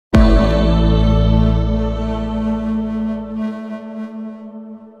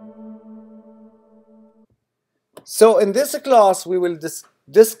So in this class we will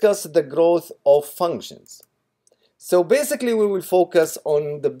discuss the growth of functions. So basically we will focus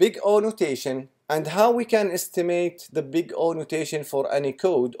on the big O notation and how we can estimate the big O notation for any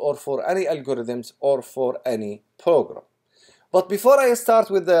code or for any algorithms or for any program. But before I start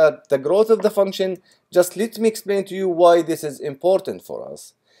with the growth of the function, just let me explain to you why this is important for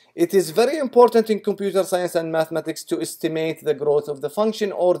us. It is very important in computer science and mathematics to estimate the growth of the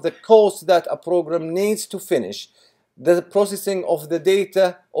function or the cost that a program needs to finish the processing of the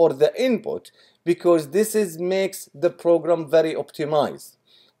data or the input, because this makes the program very optimized.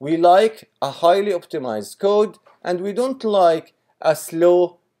 We like a highly optimized code and we don't like a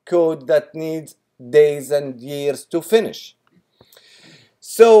slow code that needs days and years to finish.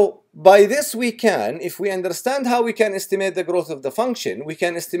 So by this we can, if we understand how we can estimate the growth of the function, we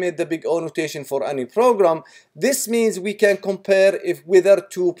can estimate the big O notation for any program. This means we can compare whether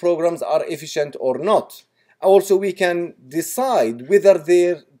two programs are efficient or not. Also, we can decide whether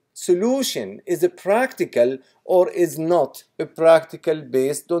their solution is practical or is not practical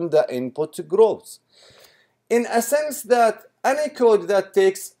based on the input growth. In a sense that any code that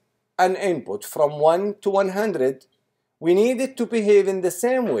takes an input from 1 to 100, we need it to behave in the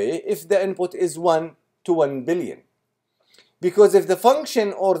same way if the input is 1 to 1 billion. Because if the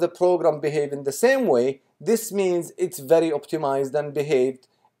function or the program behave in the same way, this means it's very optimized and behaved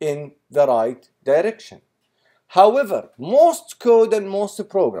in the right direction. However, most code and most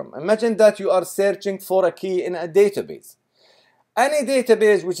program, imagine that you are searching for a key in a database. Any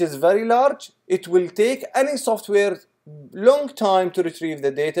database which is very large, it will take any software long time to retrieve the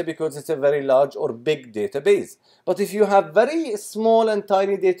data because it's a very large or big database. But if you have very small and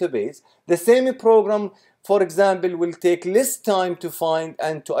tiny database, the same program, for example, will take less time to find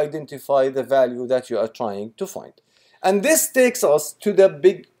and to identify the value that you are trying to find. And this takes us to the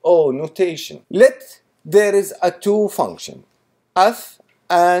big O notation. There is a two function, f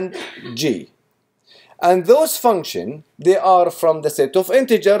and g. And those functions, they are from the set of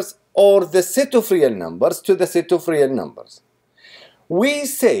integers or the set of real numbers to the set of real numbers. We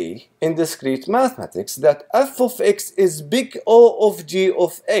say in discrete mathematics that f of x is big O of g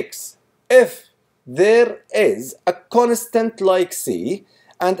of x if there is a constant like c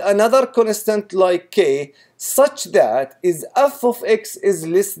and another constant like k such that is f of x is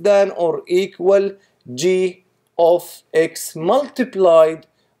less than or equal g of x multiplied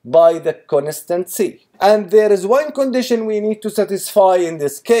by the constant c. And there is one condition we need to satisfy in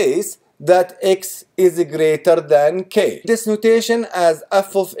this case, that x is greater than k. This notation as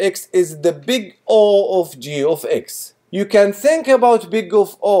f of x is the big O of g of x. You can think about big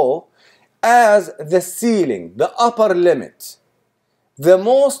of O as the ceiling, the upper limit, the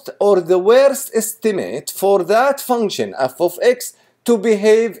most or the worst estimate for that function f of x to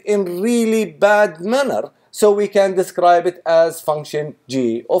behave in really bad manner, so we can describe it as function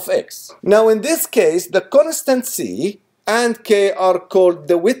g of x. Now in this case, the constant c and k are called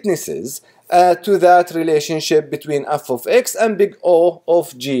the witnesses to that relationship between f of x and big O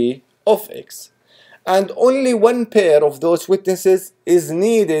of g of x. And only one pair of those witnesses is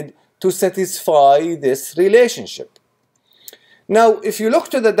needed to satisfy this relationship. Now if you look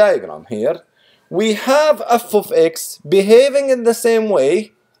to the diagram here, we have f of x behaving in the same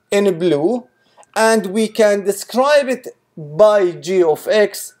way in blue, and we can describe it by g of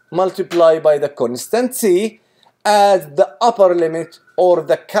x multiplied by the constant c as the upper limit or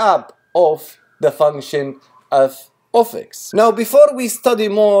the cap of the function f of x. Now before we study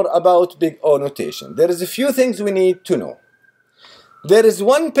more about big O notation, there is a few things we need to know. There is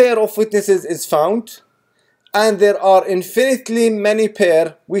one pair of witnesses is found, and there are infinitely many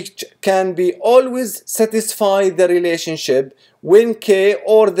pairs which can be always satisfy the relationship when k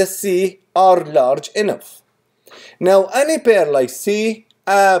or the c are large enough. Now any pair like c,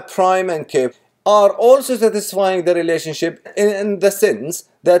 prime and k are also satisfying the relationship in the sense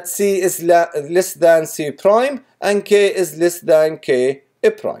that c is less than c prime and k is less than k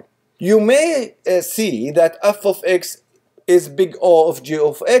prime. You may see that f of x is big O of g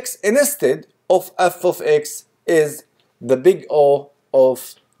of x instead of f of x is the big O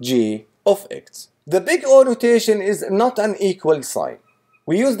of g of x. The big O notation is not an equal sign.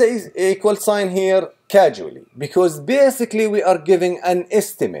 We use the equal sign here casually because basically we are giving an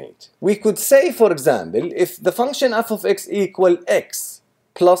estimate. We could say, for example, if the function f of x equal x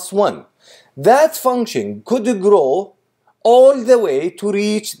plus 1, that function could grow all the way to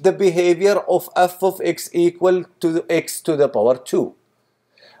reach the behavior of f of x equal to x to the power 2.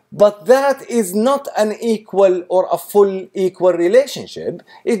 But that is not an equal or a full equal relationship.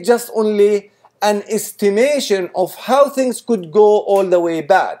 It's just only an estimation of how things could go all the way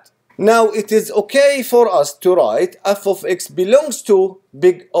bad. Now it is okay for us to write f of x belongs to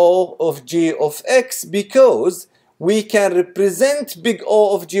big O of g of x because we can represent big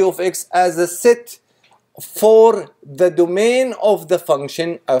O of g of x as a set for the domain of the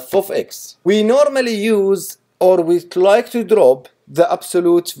function f of x. We normally use, or we like to drop, the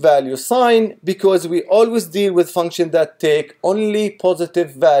absolute value sign because we always deal with functions that take only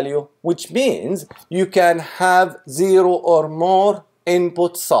positive value, which means you can have 0 or more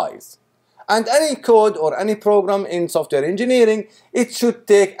input size. And any code or any program in software engineering, it should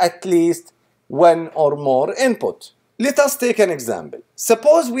take at least 1 or more input. Let us take an example.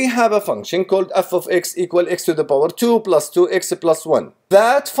 Suppose we have a function called f of x equal x to the power 2 plus 2x plus 1.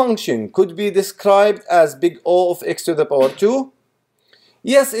 That function could be described as big O of x to the power 2.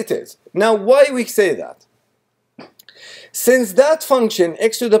 Yes, it is. Now, why we say that? Since that function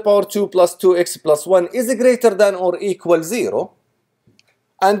x to the power 2 plus 2x plus 1 is greater than or equal 0,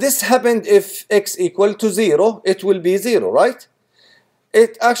 and this happened if x equal to 0, it will be 0, right?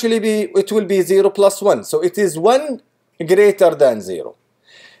 It will be 0 plus 1, so it is 1 greater than 0.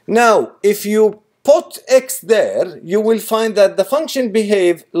 Now, if you put x there, you will find that the function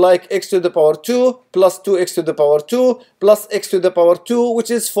behave like x to the power 2 plus 2x to the power 2 plus x to the power 2,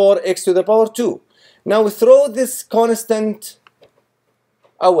 which is 4x to the power 2. Now throw this constant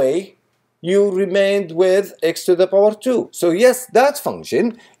away, you remained with x to the power 2. So yes, that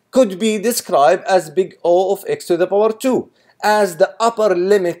function could be described as big O of x to the power 2 as the upper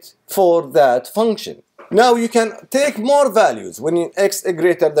limit for that function. Now you can take more values when x is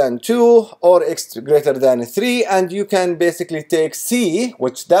greater than 2 or x greater than 3, and you can basically take c,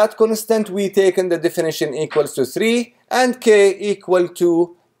 which that constant we take in the definition equals to 3, and k equal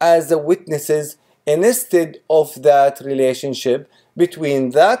to as the witnesses instead of that relationship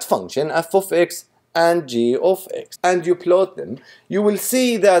between that function f of x and g of x. And you plot them, you will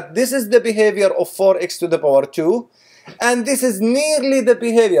see that this is the behavior of 4x to the power 2, and this is nearly the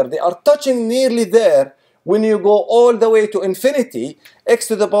behavior. They are touching nearly there. When you go all the way to infinity, x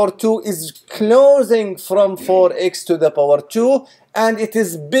to the power 2 is closing from 4x to the power 2, and it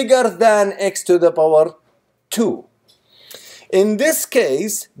is bigger than x to the power 2. In this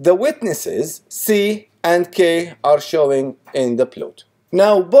case, the witnesses c and k are showing in the plot.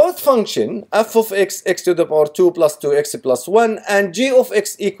 Now both function f of x, x to the power 2 plus 2x plus 1, and g of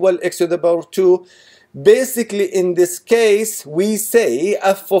x equal x to the power 2, basically in this case we say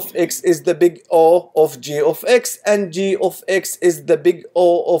f of x is the big O of g of x and g of x is the big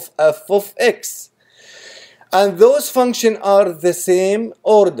O of f of x, and those functions are the same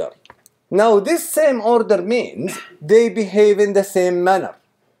order. Now this same order means they behave in the same manner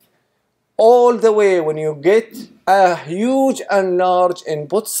all the way. When you get a huge and large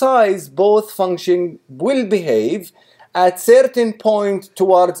input size, both functions will behave at certain point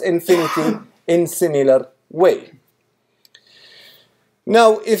towards infinity in similar way.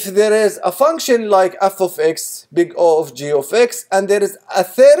 Now if there is a function like f of x big O of g of x, and there is a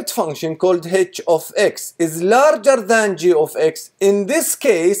third function called h of x is larger than g of x, in this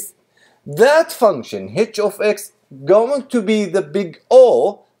case that function h of x going to be the big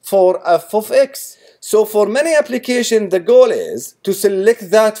O for f of x. So for many applications, the goal is to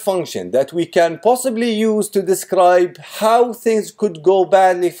select that function that we can possibly use to describe how things could go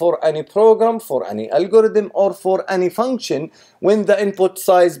badly for any program, for any algorithm, or for any function when the input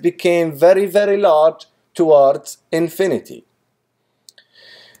size became very, very large towards infinity.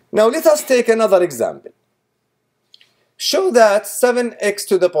 Now let us take another example. Show that 7x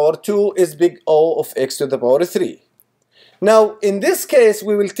to the power 2 is big O of x to the power 3. Now, in this case,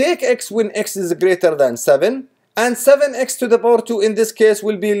 we will take x when x is greater than 7, and 7x to the power 2 in this case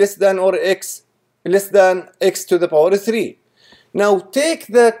will be less than or less than x to the power 3. Now, take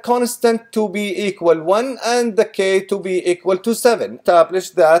the constant to be equal 1 and the k to be equal to 7.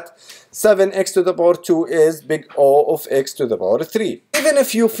 Establish that 7x to the power 2 is big O of x to the power 3. Even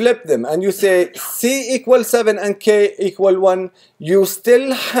if you flip them and you say c equals 7 and k equal 1, you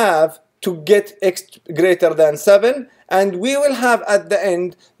still have to get x greater than 7, and we will have at the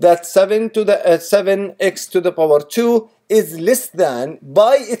end that 7x to the power 2 is less than,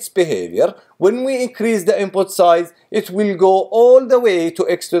 by its behavior, when we increase the input size, it will go all the way to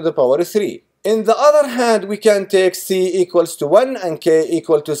x to the power 3. In the other hand, we can take c equals to 1 and k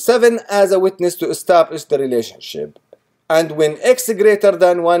equal to 7 as a witness to establish the relationship. And when x greater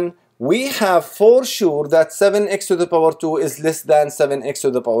than 1, we have for sure that 7x to the power 2 is less than 7x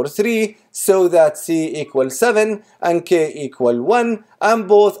to the power 3, so that c equals 7 and k equal 1, and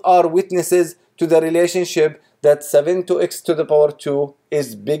both are witnesses to the relationship that 7 to x to the power 2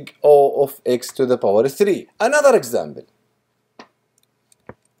 is big O of x to the power 3. Another example.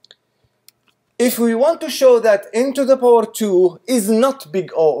 if we want to show that n to the power 2 is not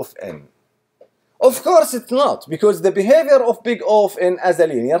big O of n. Of course it's not, because the behavior of big O of n as a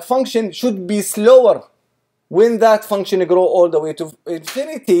linear function should be slower when that function grows all the way to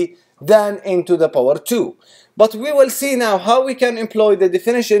infinity than n to the power 2. But we will see now how we can employ the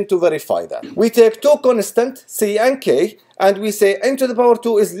definition to verify that. We take two constants, c and k, and we say n to the power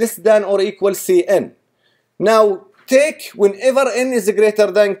 2 is less than or equal cn. Now take whenever n is greater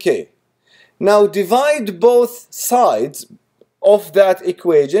than k. Now divide both sides of that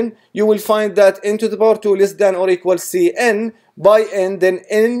equation. You will find that n to the power 2 less than or equal cn by n, then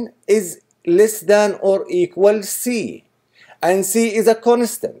n is less than or equal c, and c is a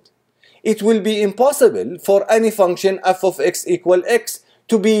constant. It will be impossible for any function f of x equal x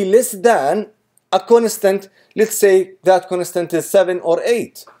to be less than a constant. Let's say that constant is 7 or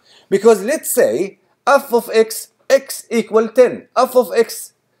 8, because let's say f of x equal 10. f of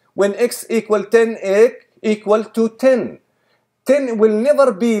x when x equal 10 equal to 10. 10 will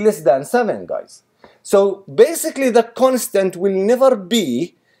never be less than 7, guys. So basically the constant will never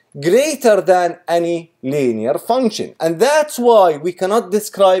be greater than any linear function, and that's why we cannot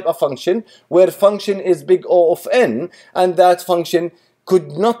describe a function where function is big O of n and that function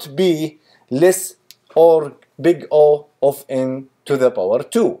could not be less or big O of n to the power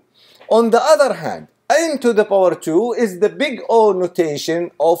 2. On the other hand, n to the power 2 is the big O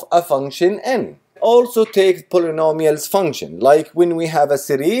notation of a function n. Also take polynomials function, like when we have a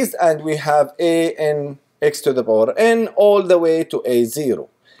series and we have a n x to the power n all the way to a0.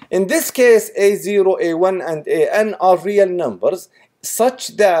 In this case, a0, a1, and an are real numbers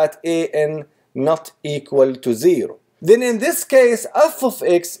such that an not equal to 0. Then in this case, f of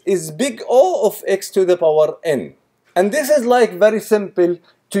x is big O of x to the power n. And this is like very simple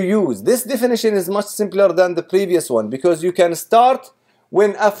to use. This definition is much simpler than the previous one, because you can start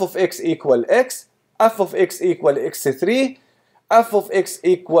when f of x equal x, f of x equal x3, f of x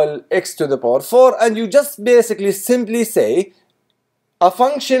equal x to the power 4, and you just basically simply say a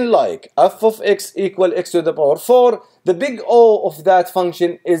function like f of x equal x to the power 4, the big O of that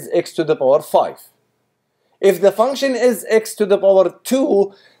function is x to the power 5. If the function is x to the power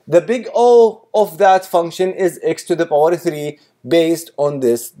 2, the big O of that function is x to the power 3 based on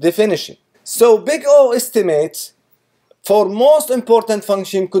this definition. So big O estimates for most important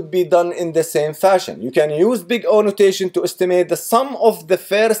function could be done in the same fashion. You can use big O notation to estimate the sum of the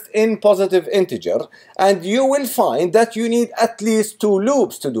first n positive integer, and you will find that you need at least 2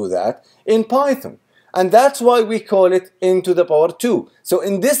 loops to do that in Python. And that's why we call it n to the power 2. So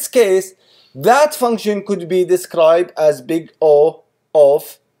in this case, that function could be described as big O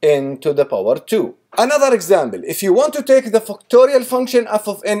of n to the power 2. Another example, if you want to take the factorial function f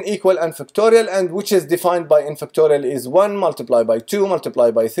of n equal n factorial, and which is defined by n factorial is 1 multiplied by 2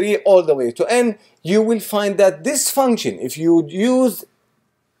 multiplied by 3 all the way to n, you will find that this function, if you use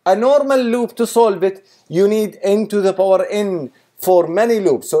a normal loop to solve it, you need n to the power n for many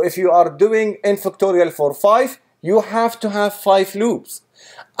loops. So if you are doing n factorial for 5, you have to have 5 loops.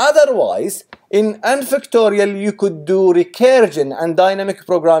 Otherwise, in n factorial you could do recursion and dynamic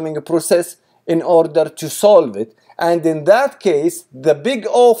programming process in order to solve it, and in that case the big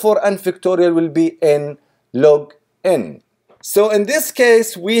O for n factorial will be n log n. So in this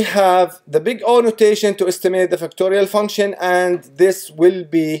case we have the big O notation to estimate the factorial function, and this will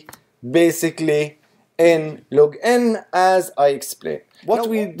be basically n log n as I explained. What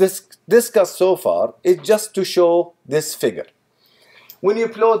we discussed so far is just to show this figure. When you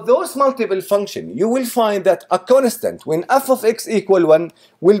plot those multiple functions, you will find that a constant, when f of x equal 1,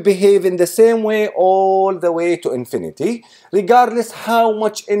 will behave in the same way all the way to infinity, regardless how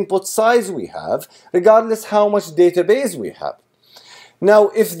much input size we have, regardless how much database we have. Now,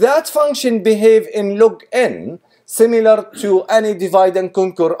 if that function behave in log n, similar to any divide and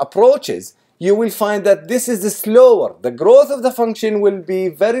conquer approaches, you will find that this is slower. The growth of the function will be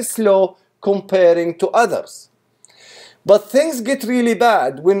very slow comparing to others. But things get really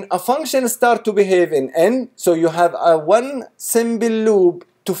bad when a function starts to behave in n, so you have a one simple loop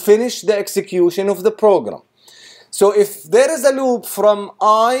to finish the execution of the program. So if there is a loop from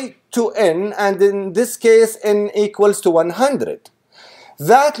I to n, and in this case n equals to 100,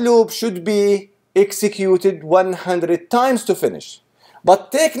 that loop should be executed 100 times to finish.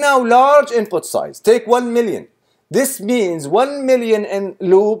 But take now large input size, take 1 million. This means 1 million in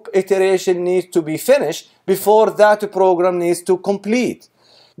loop iteration needs to be finished before that program needs to complete.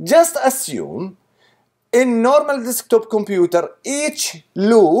 Just assume in normal desktop computer each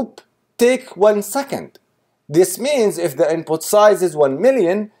loop take 1 second. This means if the input size is 1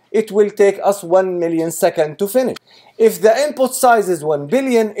 million, it will take us 1 million seconds to finish. If the input size is 1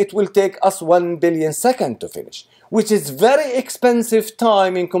 billion, it will take us 1 billion seconds to finish, which is very expensive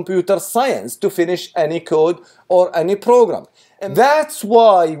time in computer science to finish any code or any program. And that's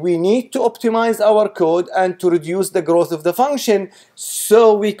why we need to optimize our code and to reduce the growth of the function,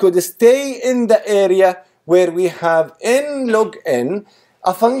 so we could stay in the area where we have n log n,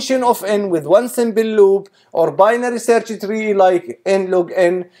 a function of n with one simple loop, or binary search tree like n log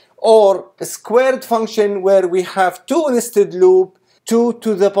n, or a squared function where we have two nested loop, 2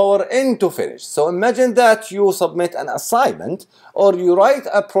 to the power n to finish. So imagine that you submit an assignment or you write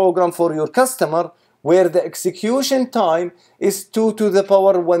a program for your customer where the execution time is 2 to the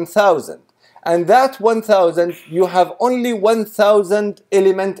power 1000, and that 1000 you have only 1000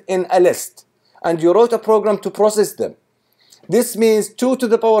 element in a list, and you wrote a program to process them. This means 2 to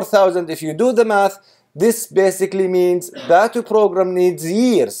the power 1000. If you do the math, this basically means that a program needs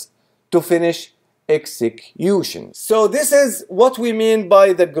years to finish execution. So this is what we mean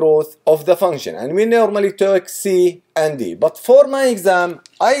by the growth of the function, and we normally take C and D. But for my exam,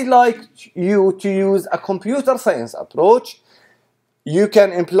 I like you to use a computer science approach. You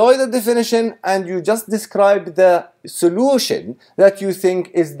can employ the definition and you just describe the solution that you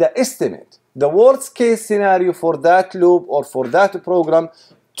think is the estimate, the worst case scenario for that loop or for that program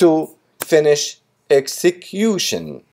to finish execution.